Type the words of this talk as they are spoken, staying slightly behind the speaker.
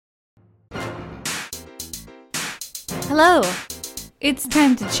Hello, it's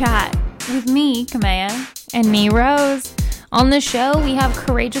time to chat with me, Kamea, and me, Rose. On this show, we have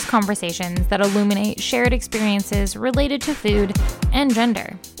courageous conversations that illuminate shared experiences related to food and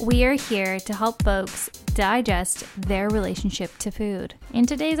gender. We are here to help folks digest their relationship to food. In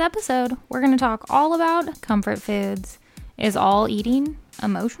today's episode, we're going to talk all about comfort foods. Is all eating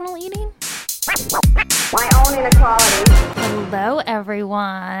emotional eating? My own inequality. Hello,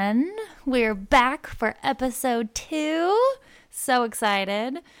 everyone. We're back for episode 2. So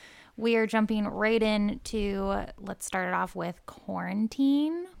excited. We are jumping right into, let's start it off with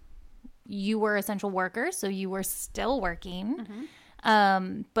quarantine. You were essential workers, so you were still working.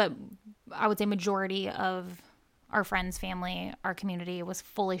 But I would say majority of our friends, family, our community was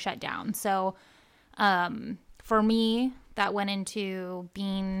fully shut down. So for me, that went into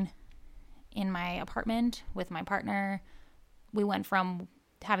being in my apartment with my partner. We went from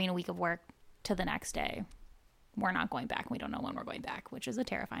having a week of work to the next day. We're not going back. We don't know when we're going back, which is a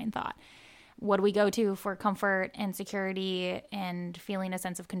terrifying thought. What do we go to for comfort and security and feeling a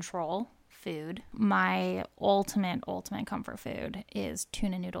sense of control? Food. My ultimate comfort food is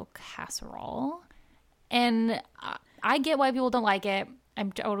tuna noodle casserole. And I get why people don't like it. I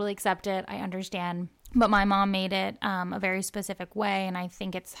totally accept it. I understand. But my mom made it a very specific way, and I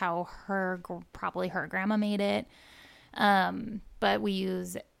think it's how probably her grandma made it. But we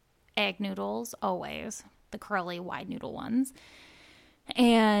use egg noodles always, the curly wide noodle ones.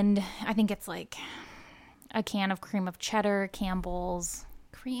 And I think it's like a can of cream of cheddar, Campbell's.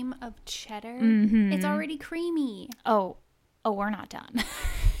 Cream of cheddar? Mm-hmm. It's already creamy. Oh, we're not done.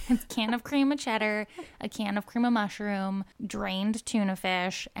 It's a can of cream of cheddar, a can of cream of mushroom, drained tuna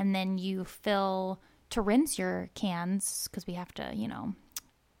fish, and then you fill to rinse your cans because we have to,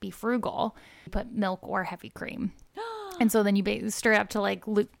 be frugal. Put milk or heavy cream. And so then you stir it up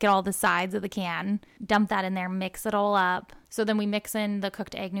to get all the sides of the can, dump that in there, mix it all up. So then we mix in the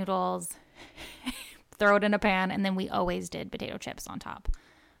cooked egg noodles, throw it in a pan, and then we always did potato chips on top.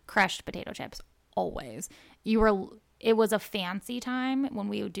 Crushed potato chips, always. It was a fancy time when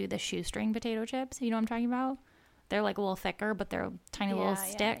we would do the shoestring potato chips. You know what I'm talking about? They're like a little thicker, but they're tiny little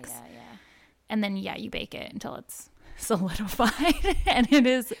sticks. Yeah. And then, you bake it until it's solidified. And it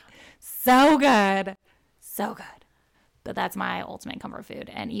is so good. So good. But that's my ultimate comfort food.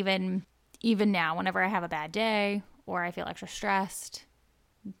 And even now, whenever I have a bad day or I feel extra stressed,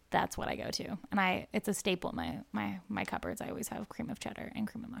 that's what I go to. And it's a staple in my cupboards. I always have cream of cheddar and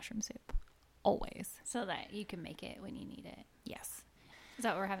cream of mushroom soup. Always. So that you can make it when you need it. Yes. Is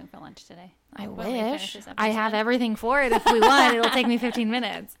that what we're having for lunch today? I When we finish wish. this I episode? have everything for it. If we want, it'll take me 15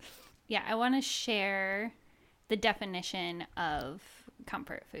 minutes. Yeah, I want to share the definition of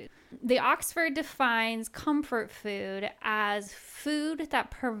comfort food. The Oxford defines comfort food as food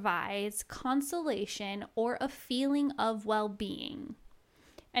that provides consolation or a feeling of well-being.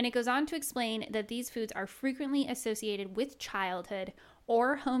 And it goes on to explain that these foods are frequently associated with childhood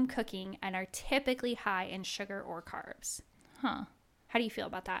or home cooking and are typically high in sugar or carbs. Huh. How do you feel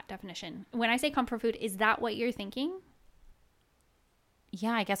about that definition? When I say comfort food, is that what you're thinking?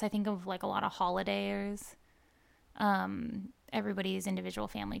 Yeah, I guess I think of a lot of holidays, everybody's individual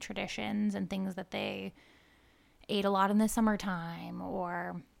family traditions and things that they ate a lot in the summertime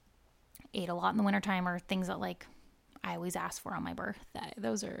or ate a lot in the wintertime, or things that I always ask for on my birthday.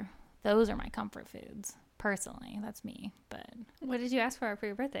 Those are my comfort foods. Personally, that's me. But What did you ask for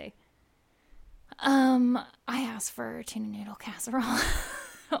your birthday? I asked for tuna noodle casserole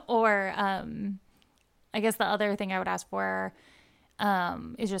or I guess the other thing I would ask for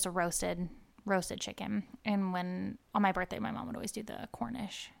is just a roasted chicken. And when on my birthday, my mom would always do the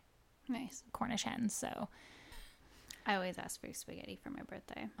Cornish hens. So I always ask for spaghetti for my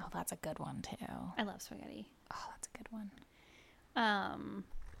birthday. oh, that's a good one too. I love spaghetti. Oh, that's a good one.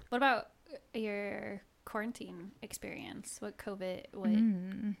 What about your quarantine experience? What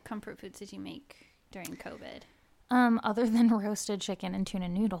comfort foods did you make during COVID? Other than roasted chicken and tuna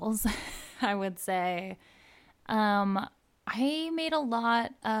noodles, I would say, I made a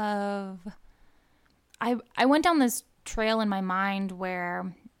lot of, I went down this trail in my mind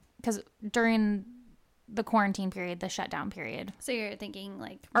where, because during the quarantine period, the shutdown period. So you're thinking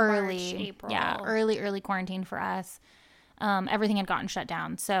early, March, April. Yeah, early quarantine for us. Everything had gotten shut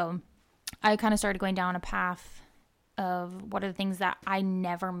down. So I kind of started going down a path of what are the things that I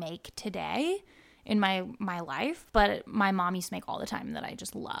never make today in my life, but my mom used to make all the time that I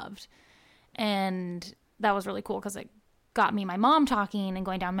just loved. And that was really cool because it got me and my mom talking and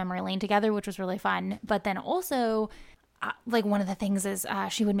going down memory lane together, which was really fun. But then also, one of the things is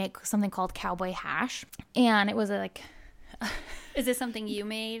she would make something called cowboy hash. And it was Is this something you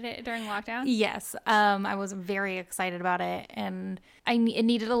made during lockdown? Yes. I was very excited about it, and it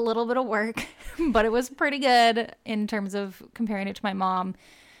needed a little bit of work, but it was pretty good in terms of comparing it to my mom.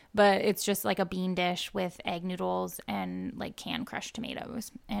 But it's just like a bean dish with egg noodles and like canned crushed tomatoes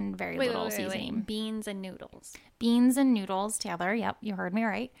and very little seasoning. Beans and noodles. Beans and noodles together. Yep, you heard me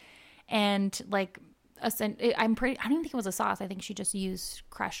right. And like I don't even think it was a sauce. I think she just used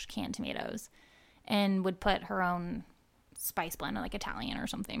crushed canned tomatoes and would put her own spice blend, like Italian or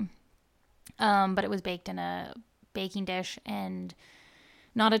something. But it was baked in a baking dish and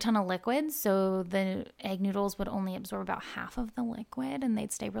not a ton of liquid, so the egg noodles would only absorb about half of the liquid and they'd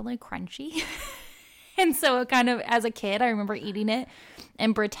stay really crunchy. And so it kind of, as a kid, I remember eating it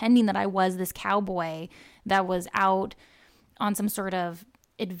and pretending that I was this cowboy that was out on some sort of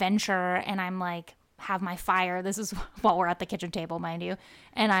adventure, and I'm like, have my fire. This is while we're at the kitchen table, mind you.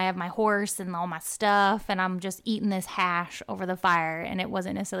 And I have my horse and all my stuff, and I'm just eating this hash over the fire, and it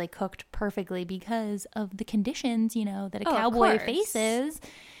wasn't necessarily cooked perfectly because of the conditions, that a cowboy faces.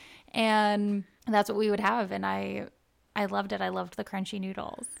 And that's what we would have, and I loved it. I loved the crunchy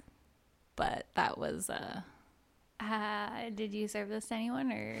noodles. But that was did you serve this to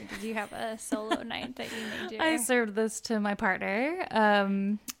anyone, or did you have a solo night that you made? I served this to my partner,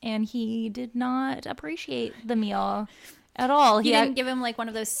 and he did not appreciate the meal at all. You didn't give him like one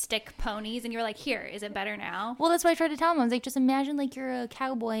of those stick ponies, and you were like, "Here, is it better now?" Well, that's what I tried to tell him. I was like, just imagine like you're a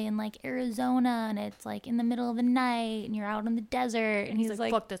cowboy in like Arizona, and it's like in the middle of the night, and you're out in the desert, and he's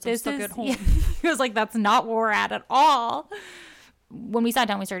like, "Fuck this, I'm stuck at home." Yeah. He was like, "That's not where we're at all." When we sat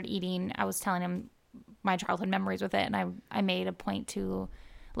down, we started eating. I was telling him my childhood memories with it, and I made a point to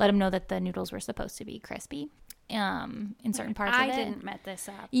let him know that the noodles were supposed to be crispy in certain parts of it. I didn't met this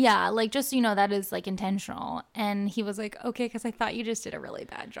up. Yeah, like just that is like intentional. And he was like, okay, because I thought you just did a really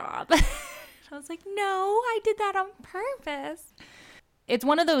bad job. I was like, no, I did that on purpose. It's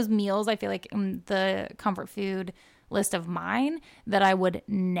one of those meals I feel like in the comfort food list of mine that I would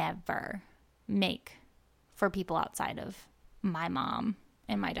never make for people outside of my mom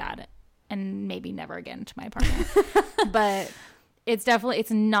and my dad, and maybe never again to my partner. But it's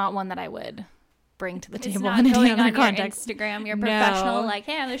not one that I would bring to the table in any other context. Your Instagram, your professional, like,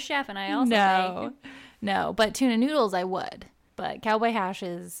 hey, I'm the chef and I also bake. No, but tuna noodles I would. But cowboy hash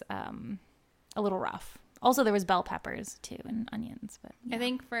is a little rough. Also, there was bell peppers too and onions. But yeah. I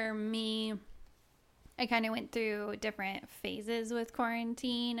think for me, I kind of went through different phases with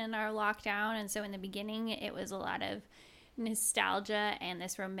quarantine and our lockdown. And so in the beginning, it was a lot of nostalgia and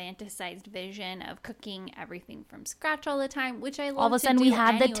this romanticized vision of cooking everything from scratch all the time, which I love. All of a sudden we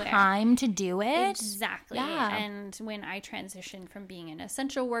had anywhere. the time to do it. Exactly. Yeah. And when I transitioned from being an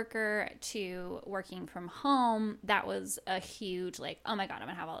essential worker to working from home, that was a huge like, oh my God, I'm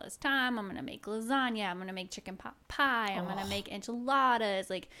gonna have all this time. I'm gonna make lasagna. I'm gonna make chicken pot pie. I'm gonna make enchiladas.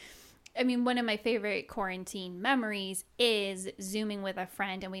 Like, I mean, one of my favorite quarantine memories is Zooming with a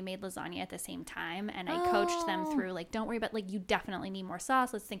friend, and we made lasagna at the same time. And I coached them through, like, don't worry about, like, you definitely need more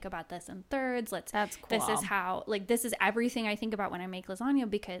sauce. Let's think about this in thirds. That's cool. This is how, like, this is everything I think about when I make lasagna,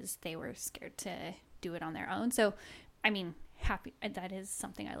 because they were scared to do it on their own. So, I mean, happy. That is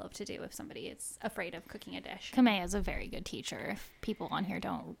something I love to do if somebody is afraid of cooking a dish. Kamea is a very good teacher. If people on here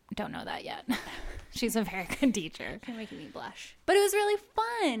don't know that yet. She's a very good teacher. You're making me blush. But it was really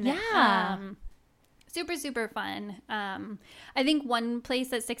fun. Yeah. Super, super fun. I think one place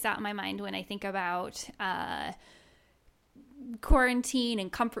that sticks out in my mind when I think about quarantine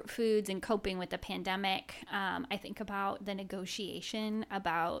and comfort foods and coping with the pandemic, I think about the negotiation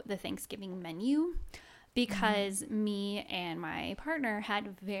about the Thanksgiving menu. Because me and my partner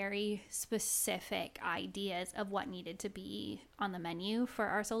had very specific ideas of what needed to be on the menu for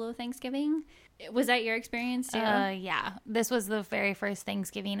our solo Thanksgiving. Was that your experience too? Yeah. This was the very first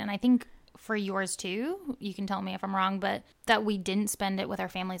Thanksgiving, and I think for yours too, you can tell me if I'm wrong, but that we didn't spend it with our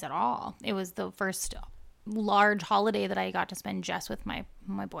families at all. It was the first large holiday that I got to spend just with my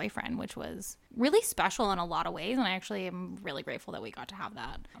boyfriend, which was really special in a lot of ways, and I actually am really grateful that we got to have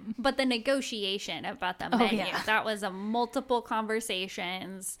that. But the negotiation about the menu, that was a multiple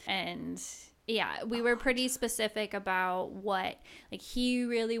conversations, and yeah, we were pretty specific about what, like, he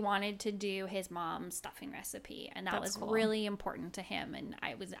really wanted to do his mom's stuffing recipe, and that was cool. Really important to him, and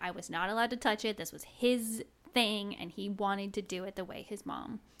I was not allowed to touch it. This was his thing, and he wanted to do it the way his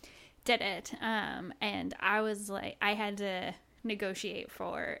mom did it. And I was like, I had to negotiate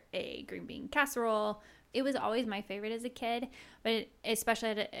for a green bean casserole. It was always my favorite as a kid, but especially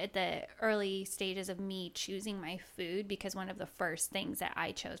at the early stages of me choosing my food, because one of the first things that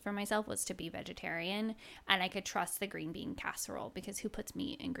I chose for myself was to be vegetarian, and I could trust the green bean casserole, because who puts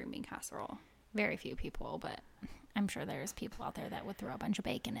meat in green bean casserole? Very few people, but I'm sure there's people out there that would throw a bunch of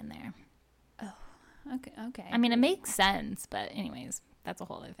bacon in there. Okay. I mean, it makes sense, but anyways, that's a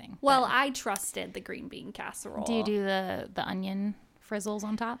whole other thing. Well, But I trusted the green bean casserole. do you do the onion frizzles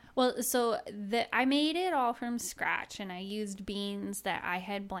on top? Well, so I made it all from scratch, and I used beans that I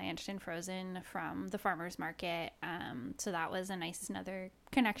had blanched and frozen from the farmer's market. So that was a nice another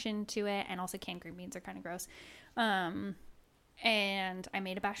connection to it, and also canned green beans are kind of gross. And I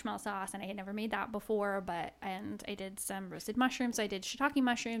made a bechamel sauce, and I had never made that before, and I did some roasted mushrooms. So I did shiitake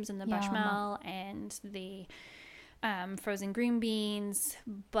mushrooms and the Yum. bechamel and the frozen green beans,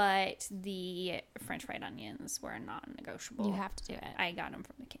 but the French fried onions were non-negotiable. You have to do it. I got them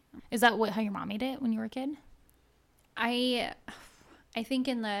from the can. Is that how your mom made it when you were a kid? I think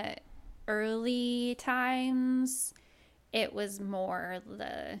in the early times, it was more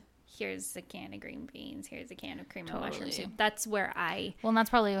here's a can of green beans, here's a can of cream and mushroom Totally. soup. That's where Well, and that's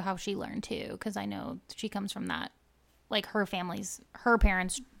probably how she learned too, because I know she comes from that, like her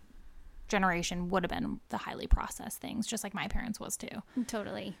parents' generation would have been the highly processed things, just like my parents was too.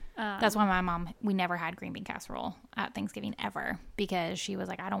 totally. That's why my mom, we never had green bean casserole at Thanksgiving ever, because she was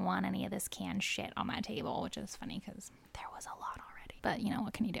like, I don't want any of this canned shit on my table, which is funny because there was a lot already. But you know,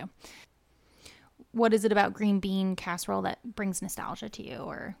 what can you do? What is it about green bean casserole that brings nostalgia to you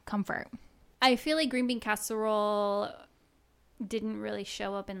or comfort? I feel like green bean casserole didn't really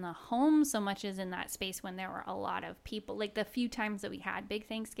show up in the home so much as in that space when there were a lot of people. Like the few times that we had big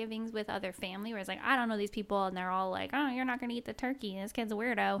Thanksgivings with other family, where it's like, I don't know these people, and they're all like, oh, you're not going to eat the turkey, this kid's a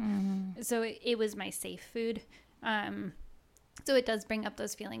weirdo. So it was my safe food. So it does bring up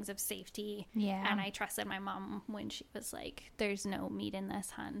those feelings of safety. Yeah. And I trusted my mom when she was like, there's no meat in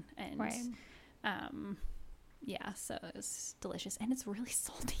this, hun. And Right. yeah, so it was delicious, and it's really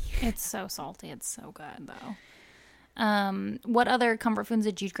salty. It's so salty. It's so good, though. What other comfort foods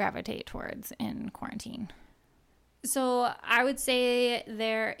did you gravitate towards in quarantine? So I would say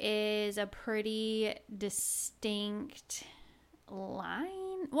there is a pretty distinct line.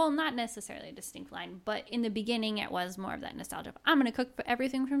 Well, not necessarily a distinct line, but in the beginning it was more of that nostalgia of, I'm going to cook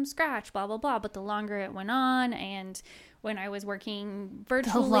everything from scratch, blah, blah, blah. But the longer it went on, and when I was working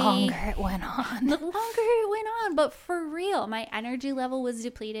virtually, The longer it went on. but for real, my energy level was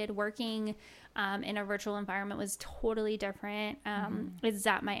depleted. Working in a virtual environment was totally different. It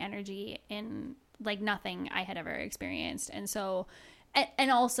zapped my energy in like nothing I had ever experienced. And so, and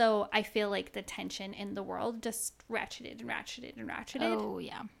also I feel like the tension in the world just ratcheted. Oh,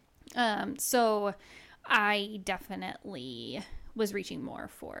 yeah. So I definitely was reaching more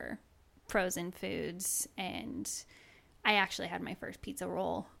for frozen foods, and I actually had my first pizza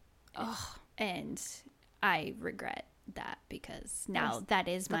roll. And I regret that because now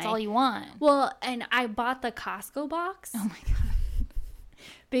that's That's all you want. Well, and I bought the Costco box. Oh, my God.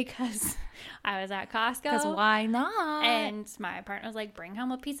 Because I was at Costco. Because why not? And my partner was like, bring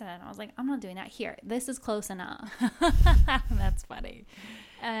home a pizza. And I was like, I'm not doing that here. This is close enough. That's funny.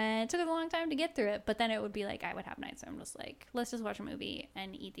 And it took a long time to get through it. But then it would be like, I would have nights where I'm just like, let's just watch a movie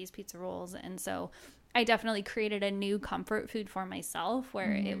and eat these pizza rolls. And so I definitely created a new comfort food for myself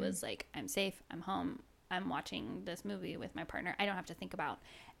where it was like, I'm safe, I'm home, I'm watching this movie with my partner. I don't have to think about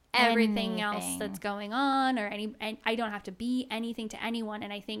everything else that's going on, and I don't have to be anything to anyone.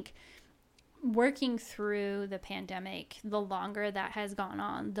 And I think working through the pandemic, the longer that has gone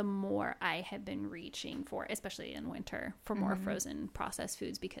on, the more I have been reaching for, especially in winter, for more frozen processed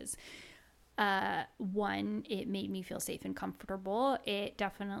foods, because one, it made me feel safe and comfortable. It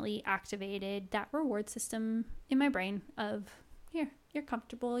definitely activated that reward system in my brain of, here, you're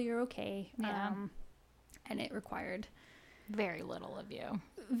comfortable, you're okay. Yeah. And it required Very little of you.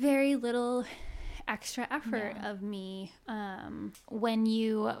 very little extra effort of me. When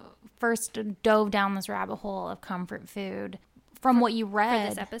you first dove down this rabbit hole of comfort food, from what you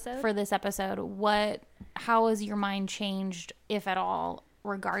read for this episode, how has your mind changed, if at all,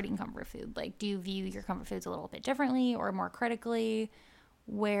 regarding comfort food? Like, do you view your comfort foods a little bit differently or more critically?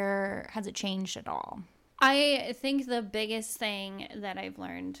 Where has it changed at all? I think the biggest thing that I've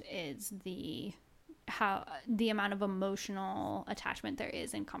learned is the amount of emotional attachment there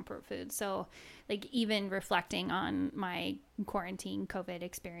is in comfort food. So like even reflecting on my quarantine COVID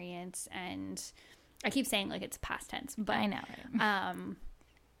experience, and I keep saying like it's past tense, but I know, right?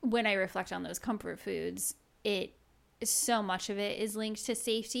 When I reflect on those comfort foods, so much of it is linked to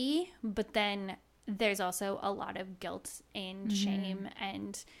safety, but then there's also a lot of guilt and shame,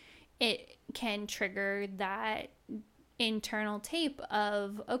 and it can trigger that internal tape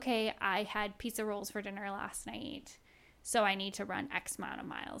of, okay, I had pizza rolls for dinner last night. so I need to run X amount of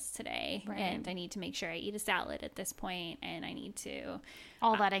miles today, Right. and I need to make sure I eat a salad at this point, and I need to.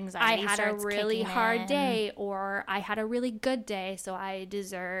 All that anxiety I had a starts really kicking hard in. day, or I had a really good day, so I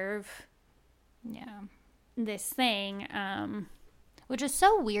deserve Yeah. this thing. Which is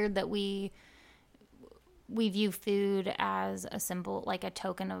so weird that we view food as a symbol, like a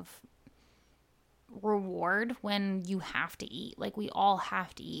token of reward, when you have to eat. Like, we all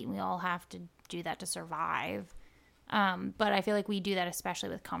have to eat, and we all have to do that to survive. But I feel like we do that especially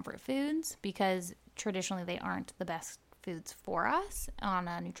with comfort foods, because traditionally they aren't the best foods for us on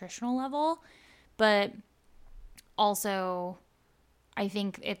a nutritional level. But also, I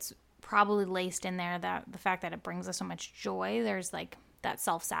think it's probably laced in there that the fact that it brings us so much joy, there's like that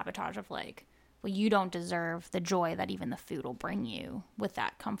self-sabotage of like, well, you don't deserve the joy that even the food will bring you, with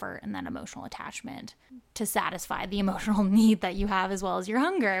that comfort and that emotional attachment to satisfy the emotional need that you have, as well as your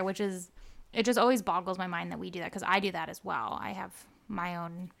hunger, which is, it just always boggles my mind that we do that, because I do that as well. I have my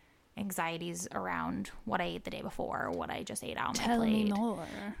own anxieties around what I ate the day before, or what I just ate out on my plate. Tell me more.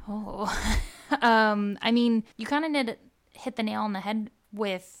 Oh, I mean, you kind of hit the nail on the head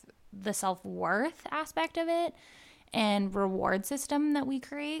with the self-worth aspect of it and reward system that we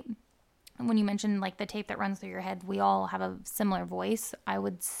create. And when you mentioned like the tape that runs through your head, we all have a similar voice, I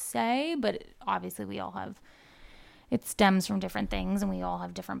would say, but obviously we all have, it stems from different things, and we all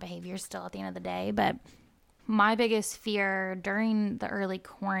have different behaviors still at the end of the day. But my biggest fear during the early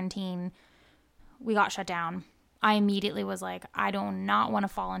quarantine, we got shut down. I immediately was like, I do not want to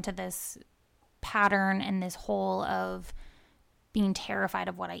fall into this pattern and this hole of being terrified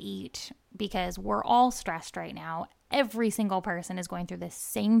of what I eat, because we're all stressed right now. Every single person is going through this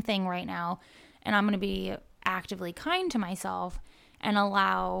same thing right now, and I'm going to be actively kind to myself and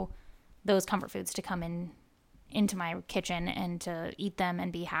allow those comfort foods to come into my kitchen and to eat them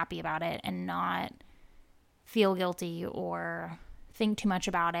and be happy about it, and not feel guilty or think too much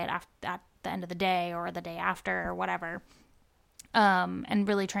about it at the end of the day or the day after or whatever. And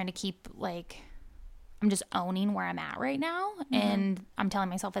really trying to keep, like, I'm just owning where I'm at right now. Mm-hmm. And I'm telling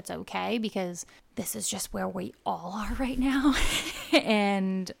myself it's okay, because this is just where we all are right now.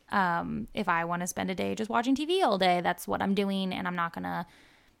 And if I want to spend a day just watching TV all day, that's what I'm doing. And I'm not going to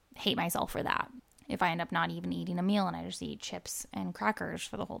hate myself for that. If I end up not even eating a meal and I just eat chips and crackers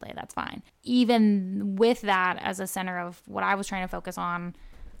for the whole day, that's fine. Even with that as a center of what I was trying to focus on,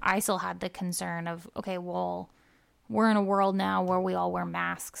 I still had the concern of, okay, well, we're in a world now where we all wear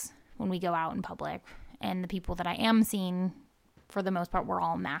masks when we go out in public. And the people that I am seeing, for the most part, we're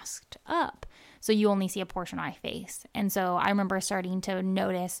all masked up. So you only see a portion of my face. And so I remember starting to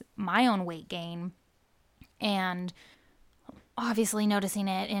notice my own weight gain, and obviously noticing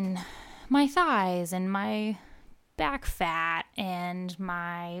it in my thighs and my back fat and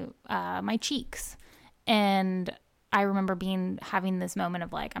my cheeks. And I remember having this moment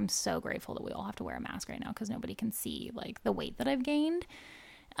of like, I'm so grateful that we all have to wear a mask right now, because nobody can see like the weight that I've gained.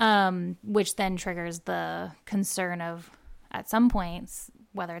 Which then triggers the concern of, at some points,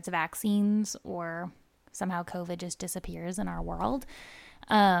 whether it's vaccines or somehow COVID just disappears in our world,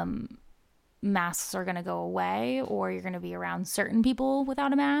 masks are going to go away, or you're going to be around certain people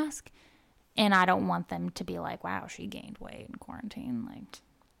without a mask. And I don't want them to be like, wow, she gained weight in quarantine. Like,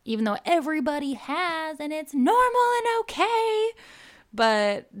 even though everybody has, and it's normal and okay.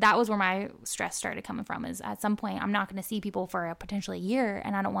 But that was where my stress started coming from, is at some point I'm not going to see people for a potentially year,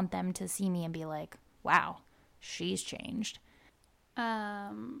 and I don't want them to see me and be like, wow, she's changed.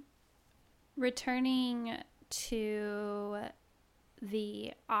 Returning to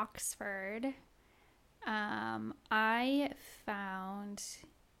the Oxford, I found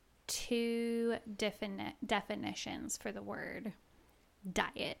two definitions for the word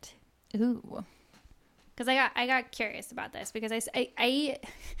diet. Ooh. Because I got curious about this, because I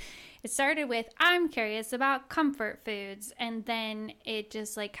it started with, I'm curious about comfort foods, and then it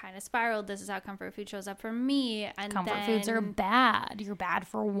just like kind of spiraled. This is how comfort food shows up for me. And comfort foods are bad. You're bad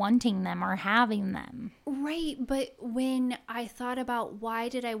for wanting them or having them. Right, but when I thought about why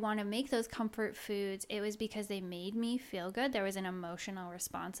did I want to make those comfort foods, it was because they made me feel good. There was an emotional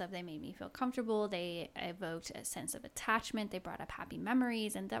response of, they made me feel comfortable. They evoked a sense of attachment. They brought up happy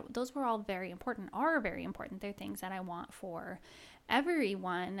memories, and those were all very important, are very important. They're things that I want for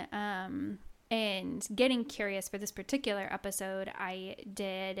everyone. And getting curious for this particular episode, I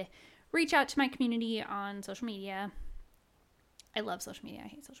did reach out to my community on social media. I love social media. I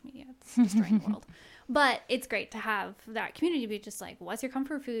hate social media. It's destroying the world. But it's great to have that community be just like, what's your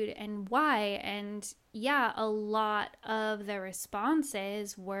comfort food and why? And yeah, a lot of the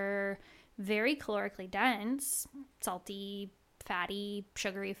responses were very calorically dense, salty, fatty,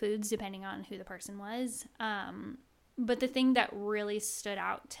 sugary foods, depending on who the person was. But the thing that really stood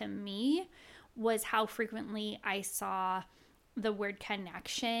out to me was how frequently I saw the word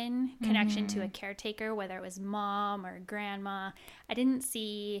connection to a caretaker, whether it was mom or grandma. I didn't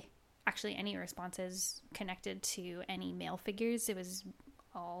see actually any responses connected to any male figures. It was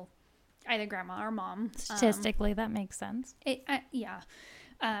all either grandma or mom. Statistically, that makes sense. Yeah.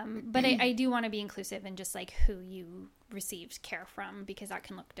 But I do want to be inclusive in just like who you received care from, because that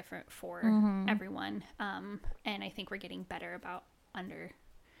can look different for everyone. And I think we're getting better about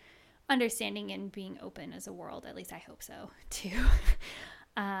understanding and being open as a world, at least I hope so, to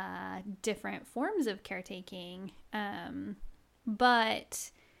different forms of caretaking.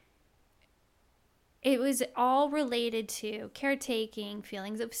 But it was all related to caretaking,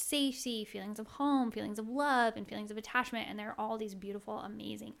 feelings of safety, feelings of home, feelings of love, and feelings of attachment. And there are all these beautiful,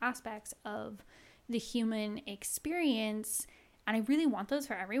 amazing aspects of the human experience. And I really want those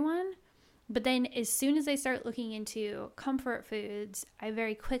for everyone. But then as soon as I start looking into comfort foods, I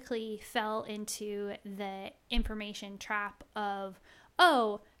very quickly fell into the information trap of,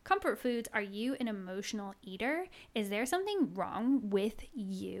 oh, comfort foods, are you an emotional eater? Is there something wrong with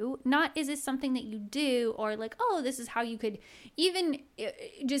you? Not, is this something that you do, or like, oh, this is how you could even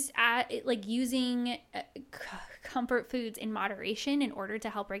just add, like using comfort foods in moderation in order to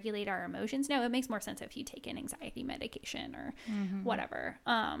help regulate our emotions. No, it makes more sense if you take an anxiety medication or whatever.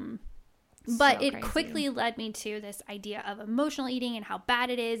 But So it crazy. quickly led me to this idea of emotional eating and how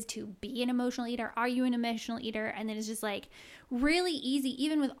bad it is to be an emotional eater. Are you an emotional eater? And then it's just like really easy,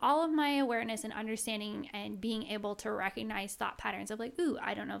 even with all of my awareness and understanding and being able to recognize thought patterns of like, ooh,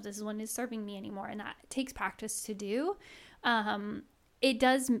 I don't know if this one is serving me anymore. And that takes practice to do. It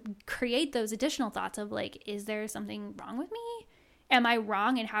does create those additional thoughts of like, is there something wrong with me? Am I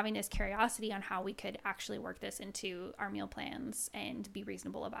wrong in having this curiosity on how we could actually work this into our meal plans and be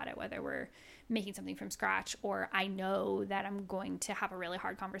reasonable about it, whether we're making something from scratch or I know that I'm going to have a really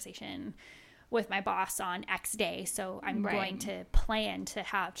hard conversation with my boss on X day, so I'm going to plan to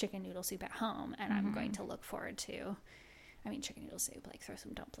have chicken noodle soup at home, and I'm going to look forward to, I mean, chicken noodle soup, like throw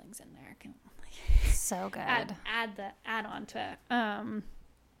some dumplings in there. So good. Add on to it.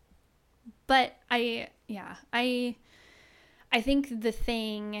 But I think the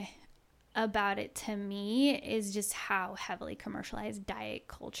thing about it to me is just how heavily commercialized diet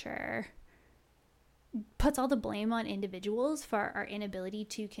culture puts all the blame on individuals for our inability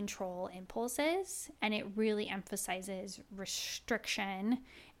to control impulses. And it really emphasizes restriction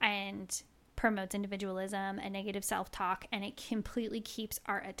and promotes individualism and negative self-talk. And it completely keeps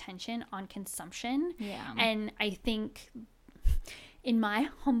our attention on consumption. Yeah. And I think, in my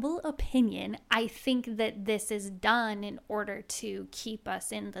humble opinion, I think that this is done in order to keep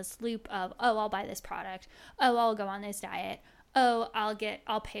us in this loop of, oh, I'll buy this product. Oh, I'll go on this diet. Oh,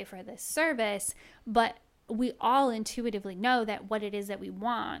 I'll pay for this service. But we all intuitively know that what it is that we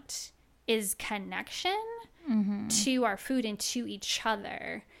want is connection to our food and to each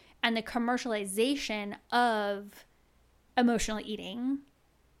other. And the commercialization of emotional eating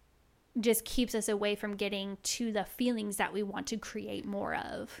just keeps us away from getting to the feelings that we want to create more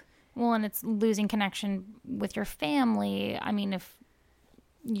of. Well, and it's losing connection with your family. I mean, if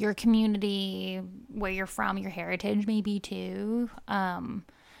your community, where you're from, your heritage maybe too.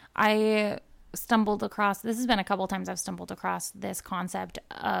 I stumbled across, this has been a couple times I've stumbled across this concept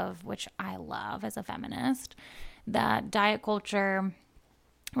of, which I love as a feminist, that diet culture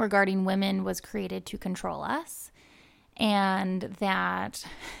regarding women was created to control us, and that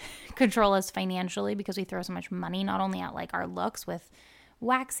control us financially because we throw so much money not only at like our looks with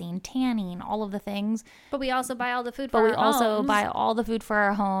waxing, tanning, all of the things, but we also buy all the food for but we our also homes. buy all the food for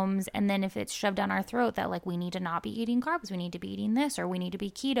our homes. And then if it's shoved down our throat that like we need to not be eating carbs, we need to be eating this, or we need to be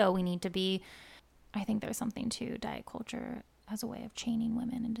keto, we need to be, I think there's something to diet culture as a way of chaining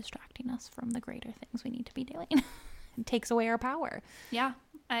women and distracting us from the greater things we need to be doing. It takes away our power. Yeah,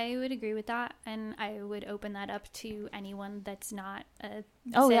 I would agree with that, and I would open that up to anyone that's not a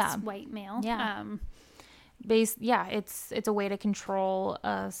cis white male. Yeah. It's a way to control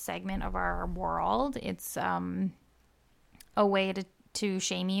a segment of our world. It's a way to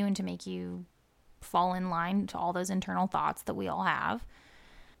shame you and to make you fall in line to all those internal thoughts that we all have.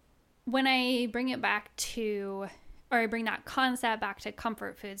 When I bring it back to, or I bring that concept back to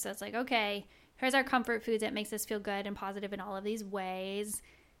comfort foods, so it's like, okay, here's our comfort foods that makes us feel good and positive in all of these ways.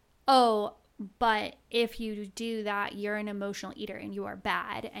 Oh, but if you do that, you're an emotional eater and you are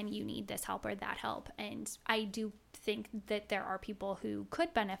bad and you need this help or that help. And I do think that there are people who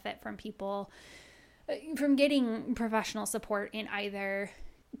could benefit from getting professional support in either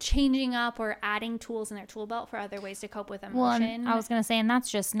changing up or adding tools in their tool belt for other ways to cope with emotion. Well, I was going to say, and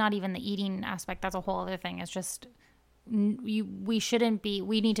that's just not even the eating aspect. That's a whole other thing. It's just we shouldn't be,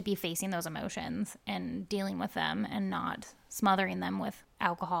 we need to be facing those emotions and dealing with them and not smothering them with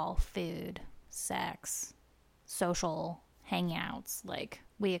alcohol, food, sex, social hangouts. Like,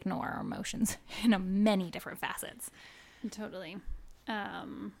 we ignore our emotions in many different facets. Totally.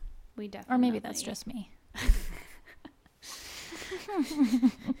 We definitely. Or maybe that's just me.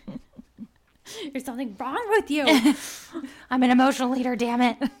 There's something wrong with you. I'm an emotional leader, damn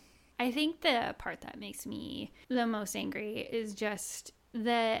it. I think the part that makes me the most angry is just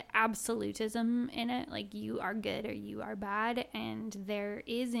the absolutism in it. Like, you are good or you are bad, and there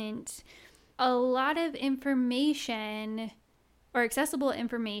isn't a lot of information or accessible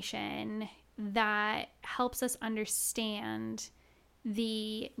information that helps us understand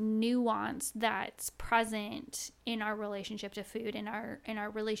the nuance that's present in our relationship to food, in our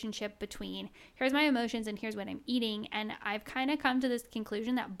relationship between here's my emotions and here's what I'm eating. And I've kind of come to this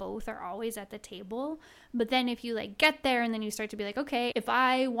conclusion that both are always at the table. But then if you like get there and then you start to be like, okay, if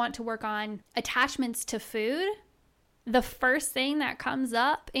I want to work on attachments to food, the first thing that comes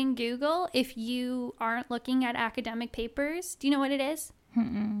up in Google, if you aren't looking at academic papers, do you know what it is?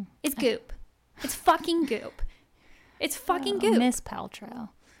 It's goop. It's fucking goop. It's fucking goop. Miss Paltrow.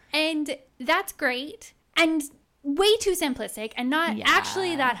 And that's great. And way too simplistic and not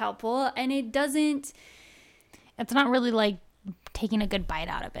actually that helpful. And it doesn't... It's not really like taking a good bite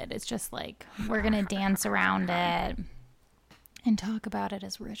out of it. It's just like, we're going to dance around it and talk about it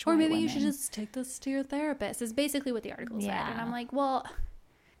as rich Or white maybe women. you should just take this to your therapist, is basically what the article said. Yeah. And I'm like, well,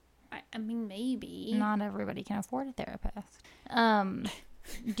 I mean, maybe. Not everybody can afford a therapist.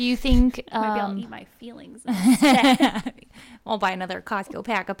 Do you think... Maybe I'll eat my feelings. I'll buy another Costco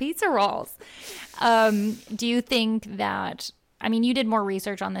pack of pizza rolls. Do you think that... I mean, you did more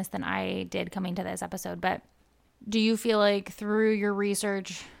research on this than I did coming to this episode, but do you feel like through your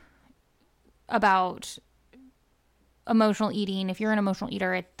research about emotional eating, if you're an emotional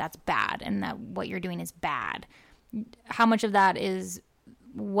eater, that's bad, and that what you're doing is bad? How much of that is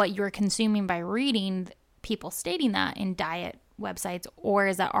what you're consuming by reading people stating that in diet websites, or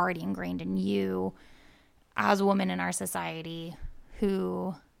is that already ingrained in you as a woman in our society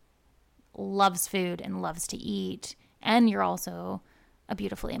who loves food and loves to eat, and you're also a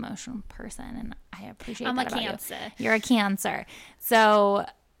beautifully emotional person, and I appreciate I'm that a about Cancer. You're a Cancer. So,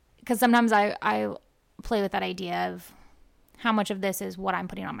 because sometimes I play with that idea of how much of this is what I'm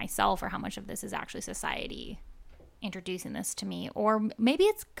putting on myself, or how much of this is actually society introducing this to me, or maybe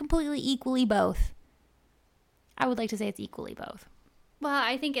it's completely equally both. I would like to say it's equally both. Well,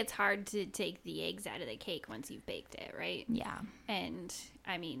 I think it's hard to take the eggs out of the cake once you've baked it, right? Yeah. And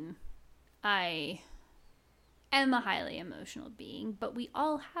I mean, I am a highly emotional being, but we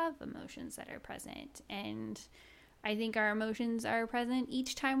all have emotions that are present. And I think our emotions are present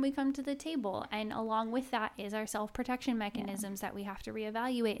each time we come to the table. And along with that is our self-protection mechanisms that we have to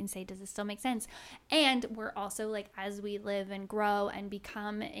reevaluate and say, does this still make sense? And we're also, like, as we live and grow and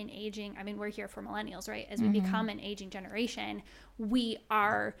become an aging, I mean, we're here for millennials, right? As we become an aging generation, we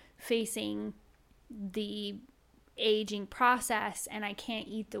are facing the aging process, and I can't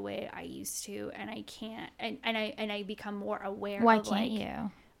eat the way I used to, and I can't, and I become more aware. Why of, can't like,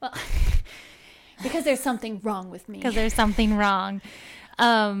 you? Well, because there's something wrong with me. Because there's something wrong.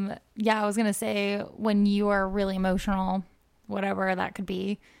 Yeah, I was gonna say, when you are really emotional, whatever that could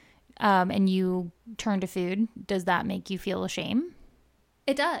be, and you turn to food, does that make you feel ashamed?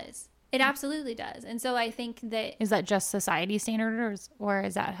 It does. It absolutely does. And so I think that... Is that just society standard, or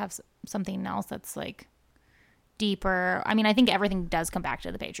does that have something else that's like deeper? I mean, I think everything does come back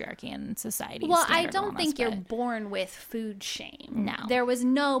to the patriarchy and society. Well, I don't think you're born with food shame. No. There was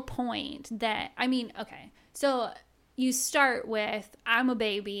no point that... I mean, okay. So you start with, I'm a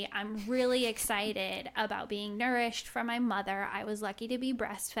baby. I'm really excited about being nourished from my mother. I was lucky to be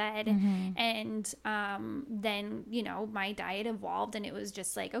breastfed. And then, you know, my diet evolved, and it was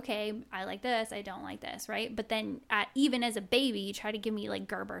just like, okay, I like this, I don't like this, right? But then even as a baby, you try to give me like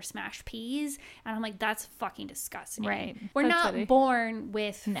Gerber smashed peas, and I'm like, that's fucking disgusting. Right. We're That's not funny. born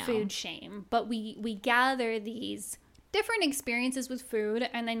with No. food shame, but we gather these different experiences with food,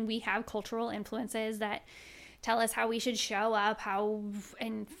 and then we have cultural influences that tell us how we should show up,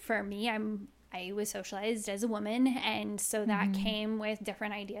 and for me, I was socialized as a woman, and so that came with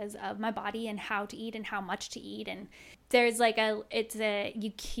different ideas of my body and how to eat and how much to eat. And there's like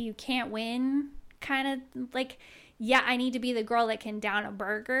you can't win kind of like, yeah, I need to be the girl that can down a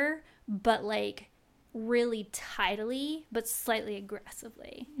burger, but like really tidily but slightly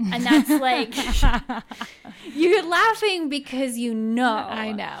aggressively. And that's like you're laughing because you know.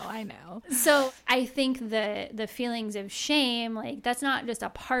 I know. So I think the feelings of shame, like that's not just a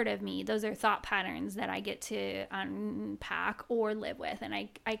part of me. Those are thought patterns that I get to unpack or live with. And I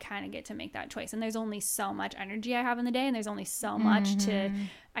kind of get to make that choice. And there's only so much energy I have in the day, and there's only so much to,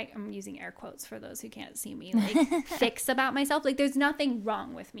 I'm using air quotes for those who can't see me, like fix about myself. Like there's nothing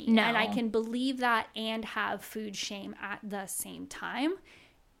wrong with me. No. And I can believe that and have food shame at the same time.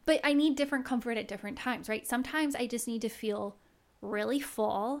 But I need different comfort at different times, right? Sometimes I just need to feel really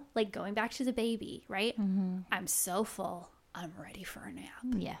full, like going back to the baby, right? I'm so full, I'm ready for a nap.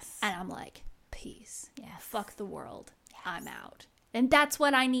 Yes. And I'm like, peace. Yes. Fuck the world. Yes. I'm out. And that's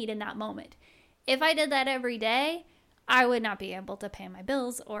what I need in that moment. If I did that every day, I would not be able to pay my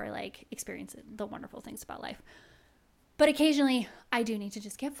bills or like experience the wonderful things about life. But occasionally I do need to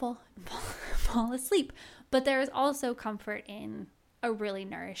just get full and fall asleep. But there is also comfort in a really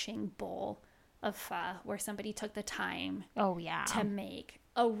nourishing bowl of pho where somebody took the time to make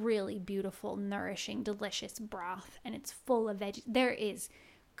a really beautiful, nourishing, delicious broth, and it's full of veggies. There is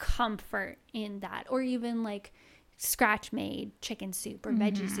comfort in that. Or even like scratch made chicken soup or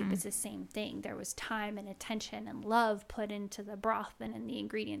veggie soup is the same thing. There was time and attention and love put into the broth and in the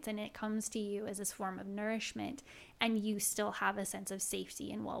ingredients, and it comes to you as this form of nourishment, and you still have a sense of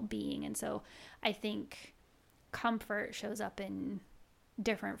safety and well-being. And so I think comfort shows up in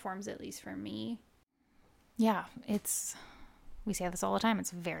different forms, at least for me. Yeah, we say this all the time.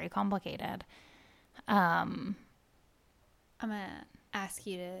 It's very complicated. I'm gonna ask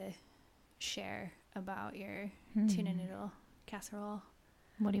you to share about your tuna noodle casserole.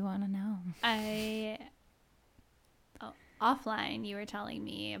 What do you want to know? Offline, you were telling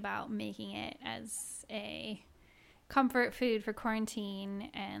me about making it as a comfort food for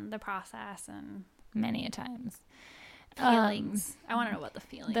quarantine and the process and Many a times. feelings. I want to know about the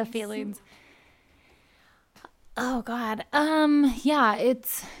feelings. The feelings. Oh God. Yeah,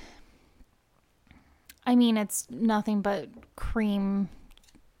 it's nothing but cream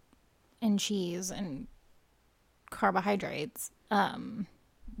and cheese and carbohydrates,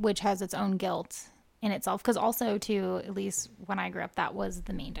 which has its own guilt in itself. Because also, too, at least when I grew up, that was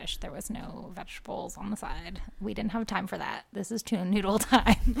the main dish. There was no vegetables on the side. We didn't have time for that. This is tuna noodle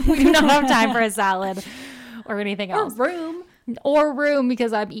time. We do not have time for a salad or anything else. Or room,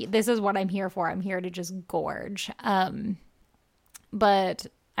 because this is what I'm here for. I'm here to just gorge. But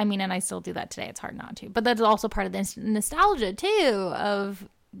and I still do that today. It's hard not to. But that's also part of the nostalgia too, of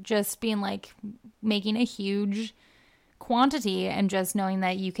just being like making a huge quantity and just knowing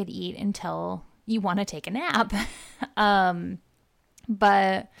that you could eat until you want to take a nap.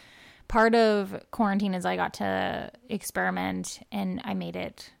 But part of quarantine is I got to experiment, and I made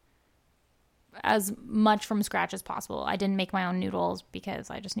it as much from scratch as possible. I didn't make my own noodles because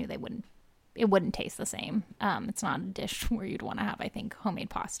I just knew it wouldn't taste the same. It's not a dish where you'd want to have, I think, homemade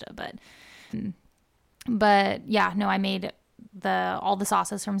pasta, but yeah, no, I made all the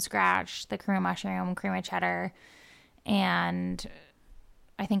sauces from scratch, the cream of mushroom, cream of cheddar, and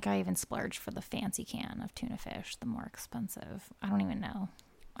I think I even splurged for the fancy can of tuna fish, the more expensive. I don't even know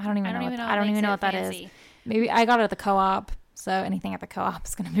what that is. Maybe I got it at the co-op. So anything at the co-op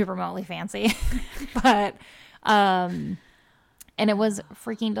is going to be remotely fancy. But, and it was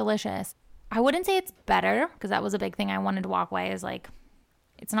freaking delicious. I wouldn't say it's better, because that was a big thing I wanted to walk away, is like,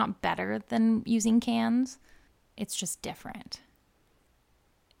 it's not better than using cans. It's just different.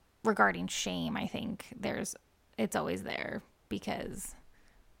 Regarding shame, I think it's always there, because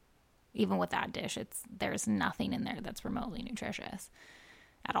even with that dish, there's nothing in there that's remotely nutritious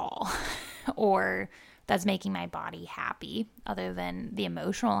at all. Or that's making my body happy, other than the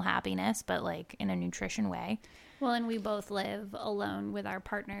emotional happiness, but like in a nutrition way. Well, and we both live alone with our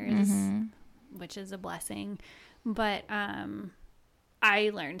partners, which is a blessing. But I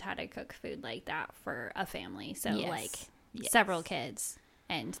learned how to cook food like that for a family. So several kids.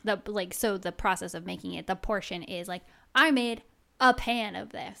 And the process of making it, the portion is like, I made a pan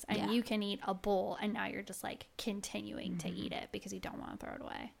of this, and you can eat a bowl, and now you're just like continuing to eat it because you don't want to throw it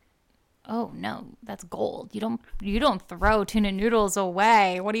away. Oh no, that's gold. You don't throw tuna noodles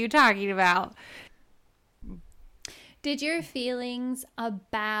away. What are you talking about? Did your feelings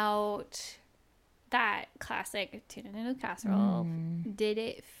about that classic tuna noodle casserole, did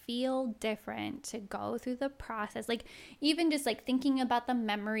it feel different to go through the process? Like, even just like thinking about the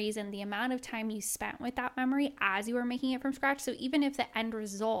memories and the amount of time you spent with that memory as you were making it from scratch. So even if the end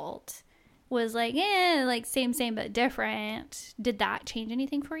result was like, like same but different, did that change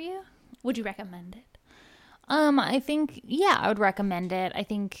anything for you? Would you recommend it? I think, I would recommend it. I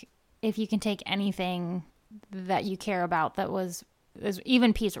think if you can take anything that you care about that was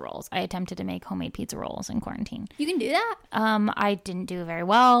even pizza rolls. I attempted to make homemade pizza rolls in quarantine. You can do that? I didn't do very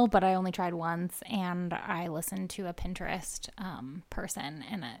well, but I only tried once, and I listened to a Pinterest person,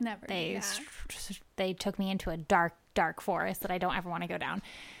 and they took me into a dark forest that I don't ever want to go down.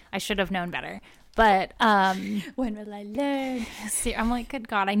 I should have known better. But when will I learn? See, I'm like, good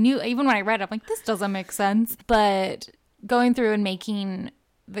God, I knew, even when I read it, I'm like, this doesn't make sense. But going through and making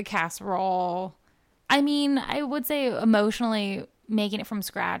the casserole, I mean, I would say emotionally making it from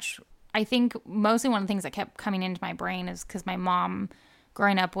scratch, I think mostly one of the things that kept coming into my brain is because my mom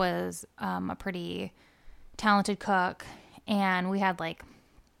growing up was a pretty talented cook, and we had like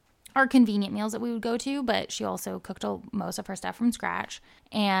our convenient meals that we would go to, but she also cooked most of her stuff from scratch.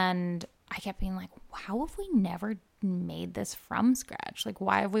 And I kept being like, how have we never made this from scratch? Like,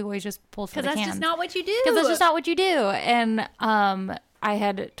 why have we always just pulled from the cans? Because that's just not what you do. Because that's just not what you do. And I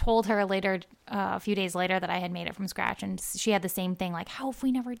had told her later, a few days later, that I had made it from scratch, and she had the same thing. Like, how have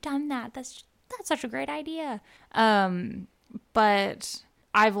we never done that? That's such a great idea. But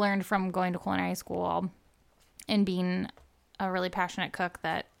I've learned from going to culinary school and being a really passionate cook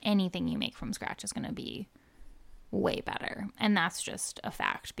that anything you make from scratch is going to be way better. And that's just a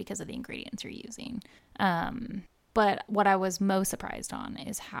fact because of the ingredients you're using. But what I was most surprised on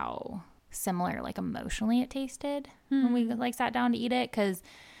is how similar, like, emotionally it tasted when we like sat down to eat it, because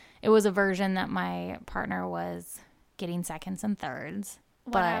it was a version that my partner was getting seconds and thirds.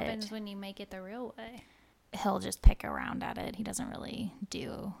 What happens when you make it the real way? He'll just pick around at it. He doesn't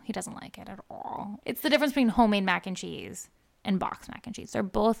like it at all. It's the difference between homemade mac and cheese and boxed mac and cheese. They're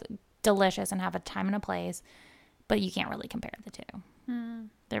both delicious and have a time and a place, but you can't really compare the two.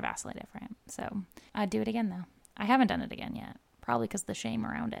 They're vastly different. So I'd do it again, though. I haven't done it again yet, probably because the shame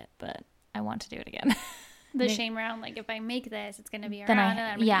around it, but I want to do it again. The shame around, like, if I make this, it's going to be around, then and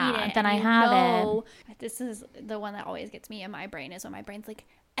I'm going to eat it. Then I have it. This is the one that always gets me in my brain, is when my brain's like,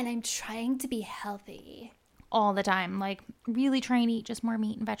 and I'm trying to be healthy. All the time, like, really trying to eat just more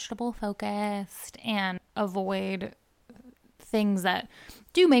meat and vegetable focused and avoid things that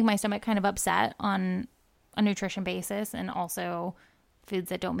do make my stomach kind of upset on a nutrition basis, and also foods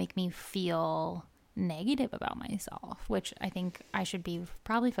that don't make me feel negative about myself, which I think I should be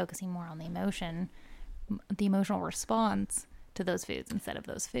probably focusing more on the emotional response to those foods instead of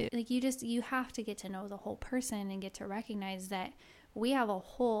those foods. Like, you have to get to know the whole person and get to recognize that we have a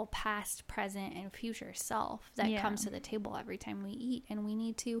whole past, present, and future self that comes to the table every time we eat, and we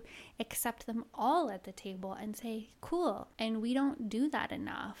need to accept them all at the table and say, cool. And we don't do that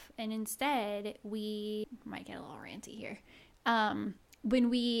enough. And instead, we might get a little ranty here. When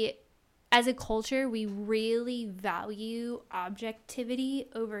we, as a culture, we really value objectivity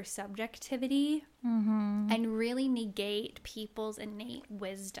over subjectivity, and really negate people's innate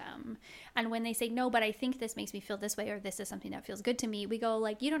wisdom. And when they say, no, but I think this makes me feel this way, or this is something that feels good to me, we go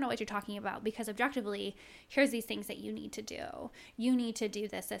like, you don't know what you're talking about, because objectively, here's these things that you need to do. You need to do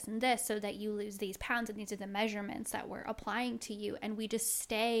this, this, and this so that you lose these pounds, and these are the measurements that we're applying to you. And we just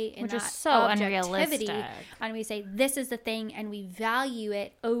stay in Which that is so objectivity, unrealistic. and we say, this is the thing, and we value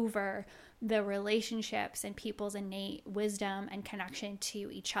it over the relationships and people's innate wisdom and connection to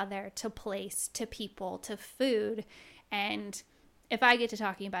each other, to place, to people, to food. And if I get to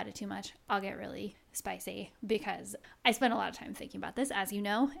talking about it too much, I'll get really spicy, because I spend a lot of time thinking about this, as you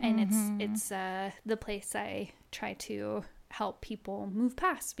know, and it's the place I try to help people move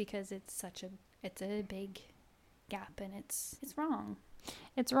past, because it's a big gap, and it's wrong.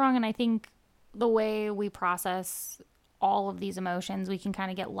 It's wrong, and I think the way we process all of these emotions, we can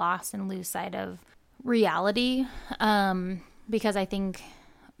kind of get lost and lose sight of reality, because I think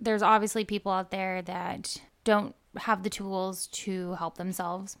there's obviously people out there that don't have the tools to help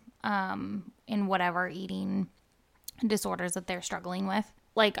themselves in whatever eating disorders that they're struggling with.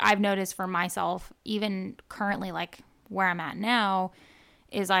 Like, I've noticed for myself, even currently, like where I'm at now,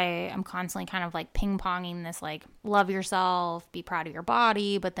 is I am constantly kind of like ping-ponging this, like, love yourself, be proud of your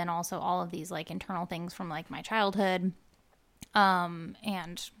body, but then also all of these like internal things from like my childhood,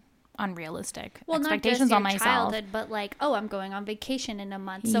 and unrealistic expectations on myself. Childhood, but like, oh, I'm going on vacation in a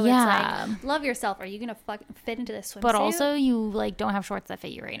month, so it's like, love yourself. Are you gonna fit into this swimsuit? But also, you like don't have shorts that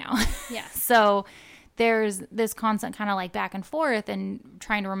fit you right now. Yeah. So there's this constant kind of like back and forth, and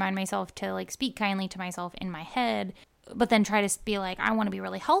trying to remind myself to like speak kindly to myself in my head, but then try to be like, I want to be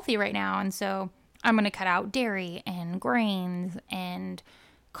really healthy right now, and so I'm going to cut out dairy and grains and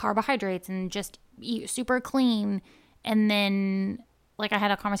carbohydrates and just eat super clean. And then, like, I had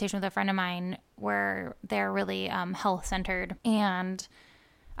a conversation with a friend of mine where they're really health centered, and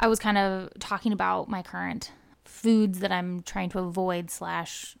I was kind of talking about my current foods that I'm trying to avoid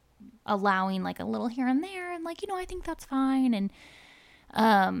 / allowing like a little here and there, and like, I think that's fine.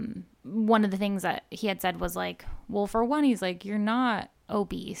 And one of the things that he had said was like, well, for one, he's like, you're not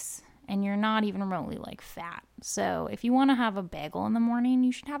obese and you're not even remotely like fat. So if you want to have a bagel in the morning,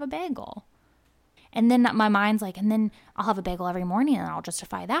 you should have a bagel. And then my mind's like, and then I'll have a bagel every morning and I'll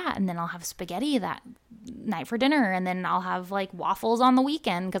justify that. And then I'll have spaghetti that night for dinner. And then I'll have like waffles on the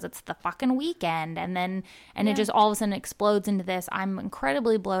weekend because it's the fucking weekend. And then, it just all of a sudden explodes into this. I'm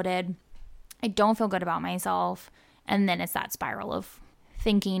incredibly bloated. I don't feel good about myself. And then it's that spiral of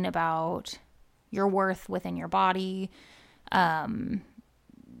thinking about your worth within your body,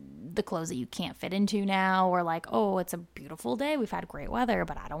 the clothes that you can't fit into now, or like, oh, it's a beautiful day, we've had great weather,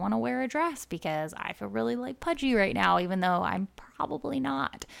 but I don't want to wear a dress because I feel really like pudgy right now, even though I'm probably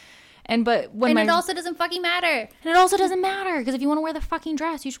not. But it also doesn't fucking matter. And it also doesn't matter, because if you want to wear the fucking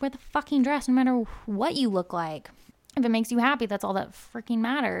dress, you should wear the fucking dress no matter what you look like. If it makes you happy, that's all that freaking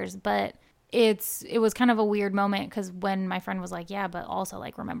matters. But it was kind of a weird moment, because when my friend was like, yeah, but also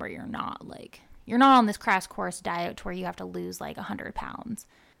like, remember, you're not on this crash course diet to where you have to lose like 100 pounds.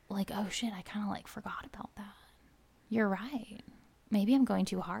 Like, oh shit, I kind of like forgot about that. You're right. Maybe I'm going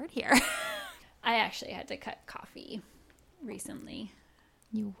too hard here. I actually had to cut coffee recently.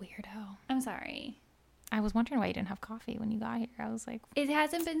 You weirdo. I'm sorry. I was wondering why you didn't have coffee when you got here. I was like, it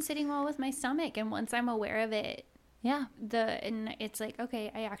hasn't been sitting well with my stomach, and once I'm aware of it, yeah, and it's like,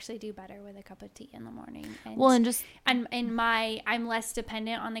 okay, I actually do better with a cup of tea in the morning. And I'm less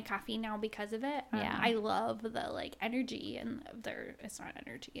dependent on the caffeine now because of it. Yeah, I love the like energy, and it's not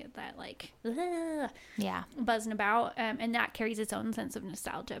energy, that like buzzing about, and that carries its own sense of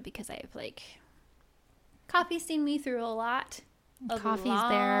nostalgia, because I've like, coffee's seen me through a lot. Coffee's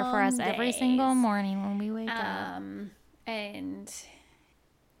there for us every single morning when we wake up, and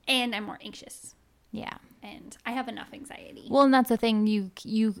I'm more anxious. Yeah. And I have enough anxiety. Well, and that's the thing.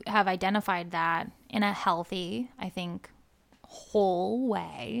 You have identified that in a healthy, I think, whole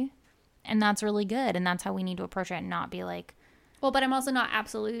way. And that's really good. And that's how we need to approach it, and not be like... Well, but I'm also not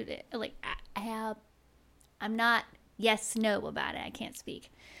absolute. Like, I'm not yes, no about it. I can't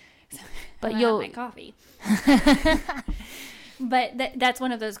speak. But you'll... my coffee. But that's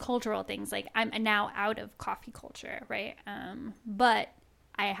one of those cultural things. Like, I'm now out of coffee culture, right? But...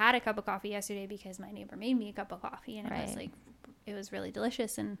 I had a cup of coffee yesterday because my neighbor made me a cup of coffee, and it was really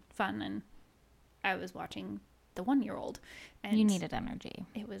delicious and fun, and I was watching the 1-year-old, and you needed energy.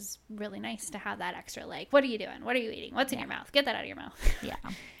 It was really nice to have that extra, like, what are you doing? What are you eating? What's in your mouth? Get that out of your mouth. Yeah.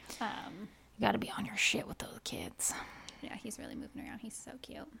 You got to be on your shit with those kids. Yeah, he's really moving around. He's so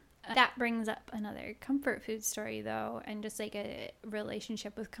cute. That brings up another comfort food story, though, and just like a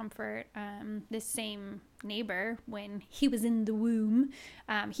relationship with comfort. This same neighbor, when he was in the womb,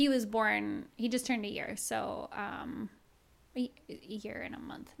 he was born, he just turned a year. So a year and a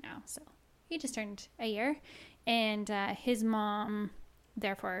month now. So he just turned a year. And his mom,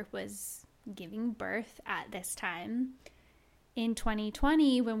 therefore, was giving birth at this time in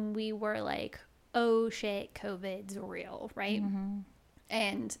 2020, when we were like, oh shit, COVID's real, right? Mm-hmm.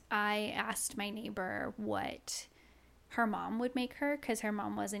 And I asked my neighbor what her mom would make her, because her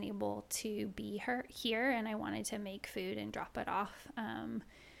mom wasn't able to be here, and I wanted to make food and drop it off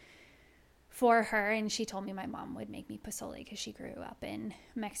for her. And she told me my mom would make me pozole, because she grew up in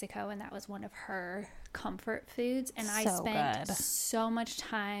Mexico, and that was one of her comfort foods. And I spent so much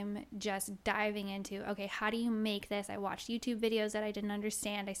time just diving into, okay, how do you make this? I watched YouTube videos that I didn't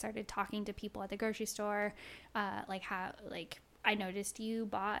understand. I started talking to people at the grocery store, I noticed you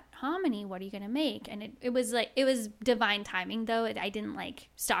bought hominy. What are you going to make? And it was divine timing, though. I didn't like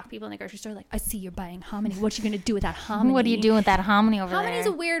stalk people in the grocery store. Like, I see you're buying hominy. What you going to do with that hominy? What are you doing with that hominy over there? Hominy's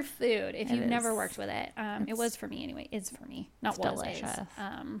a weird food if you've never worked with it. It was for me anyway. It's for me. Not was delicious.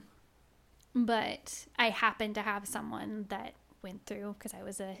 But I happened to have someone that went through, because I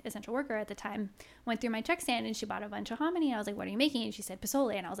was an essential worker at the time, went through my check stand, and she bought a bunch of hominy, and I was like, what are you making? And she said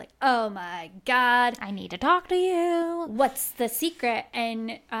pozole, and I was like, oh my God, I need to talk to you. What's the secret?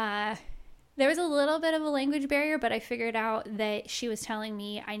 And there was a little bit of a language barrier, but I figured out that she was telling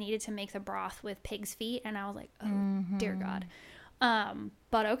me I needed to make the broth with pig's feet, and I was like, oh, dear God.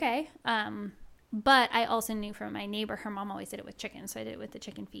 But okay. But I also knew from my neighbor, her mom always did it with chicken, so I did it with the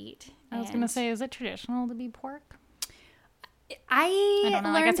chicken feet. I was going to say, is it traditional to be pork? I don't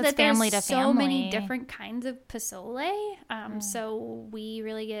know. Learned that there's so many different kinds of pozole. So we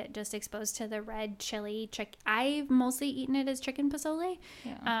really get just exposed to the red chili. I've mostly eaten it as chicken pozole.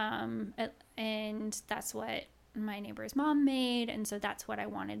 Yeah. And that's what my neighbor's mom made. And so that's what I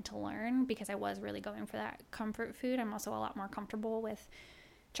wanted to learn, because I was really going for that comfort food. I'm also a lot more comfortable with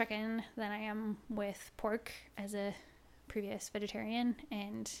chicken than I am with pork as a previous vegetarian.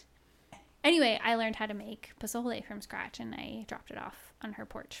 And Anyway, I learned how to make pozole from scratch, and I dropped it off on her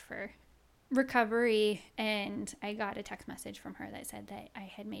porch for recovery, and I got a text message from her that said that I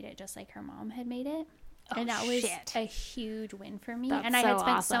had made it just like her mom had made it. And that was a huge win for me. That's and I had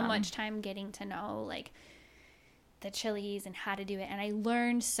spent awesome. so much time getting to know like the chilies and how to do it, and I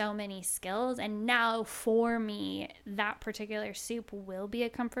learned so many skills. And now for me, that particular soup will be a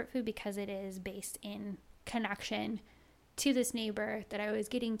comfort food because it is based in connection to this neighbor that I was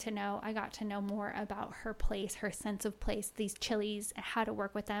getting to know. I got to know more about her place, her sense of place, these chilies, how to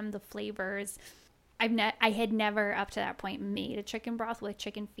work with them, the flavors. I had never up to that point made a chicken broth with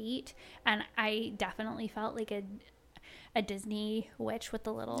chicken feet, and I definitely felt like a Disney witch with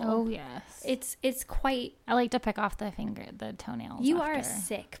the little. Oh yes, it's quite. I like to pick off the toenails. You are a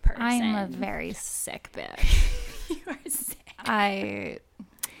sick person. I'm a very sick bitch. You are sick.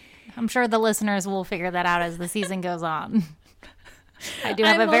 I'm sure the listeners will figure that out as the season goes on. I do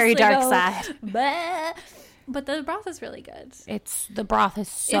have I a very mostly dark go, side. "Bleh." But the broth is really good. The broth is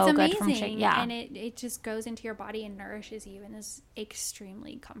so It's good amazing, from chicken. Yeah. and it just goes into your body and nourishes you in this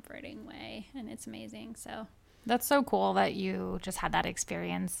extremely comforting way, and it's amazing. So That's so cool that you just had that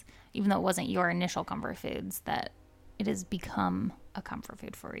experience, even though it wasn't your initial comfort foods, that it has become a comfort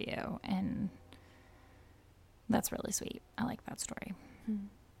food for you. And that's really sweet. I like that story.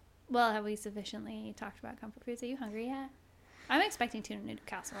 Well, have we sufficiently talked about comfort foods? Are you hungry yet? I'm expecting tuna noodle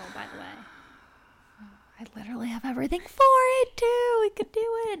casserole, by the way. I literally have everything for it too. We could do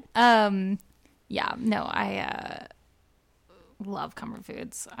it. Yeah, no, I love comfort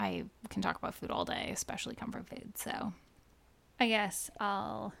foods. I can talk about food all day, especially comfort food. So I guess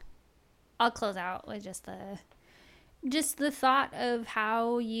I'll close out with just the thought of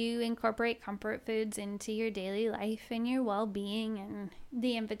how you incorporate comfort foods into your daily life and your well-being, and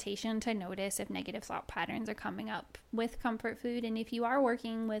the invitation to notice if negative thought patterns are coming up with comfort food. And if you are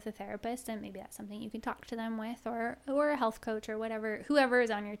working with a therapist, then maybe that's something you can talk to them with, or a health coach, or whoever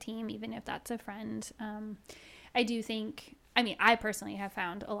is on your team, even if that's a friend. I personally have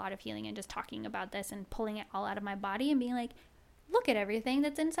found a lot of healing in just talking about this and pulling it all out of my body and being like, look at everything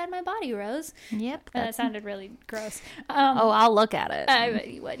that's inside my body, Rose. yep. That sounded really gross. I'll look at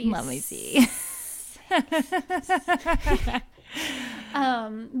it. What do you Let me see. But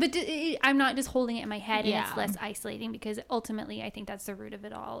I'm not just holding it in my head, and Yeah. it's less isolating, because ultimately I think that's the root of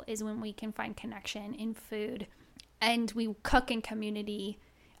it all, is when we can find connection in food and we cook in community.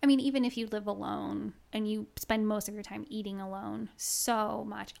 I mean, even if you live alone and you spend most of your time eating alone, so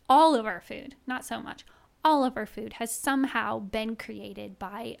much, all of our food, not so much, all of our food has somehow been created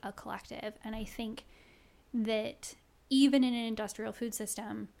by a collective. And I think that even in an industrial food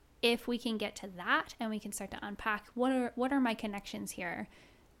system, if we can get to that and we can start to unpack what are my connections here,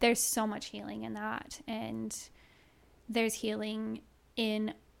 there's so much healing in that. And there's healing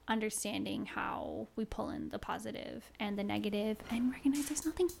in understanding how we pull in the positive and the negative and recognize there's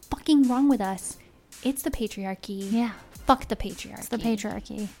nothing fucking wrong with us. It's the patriarchy. Yeah. Fuck the patriarchy. It's the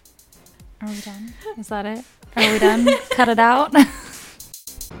patriarchy. Are we done? Is that it? Are we done? Cut it out.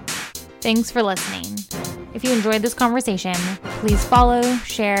 Thanks for listening. If you enjoyed this conversation, please follow,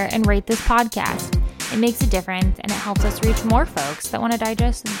 share, and rate this podcast. It makes a difference, and it helps us reach more folks that want to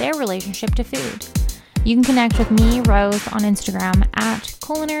digest their relationship to food. You can connect with me, Rose, on Instagram at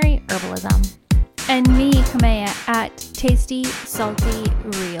Culinary Herbalism. And me, Kamea, at Tasty Salty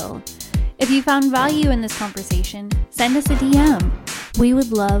Real. If you found value in this conversation, send us a DM. We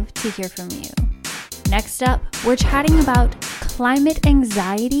would love to hear from you. Next up, we're chatting about climate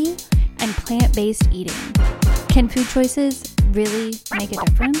anxiety and plant-based eating. Can food choices really make a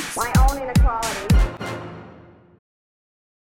difference? My own inequality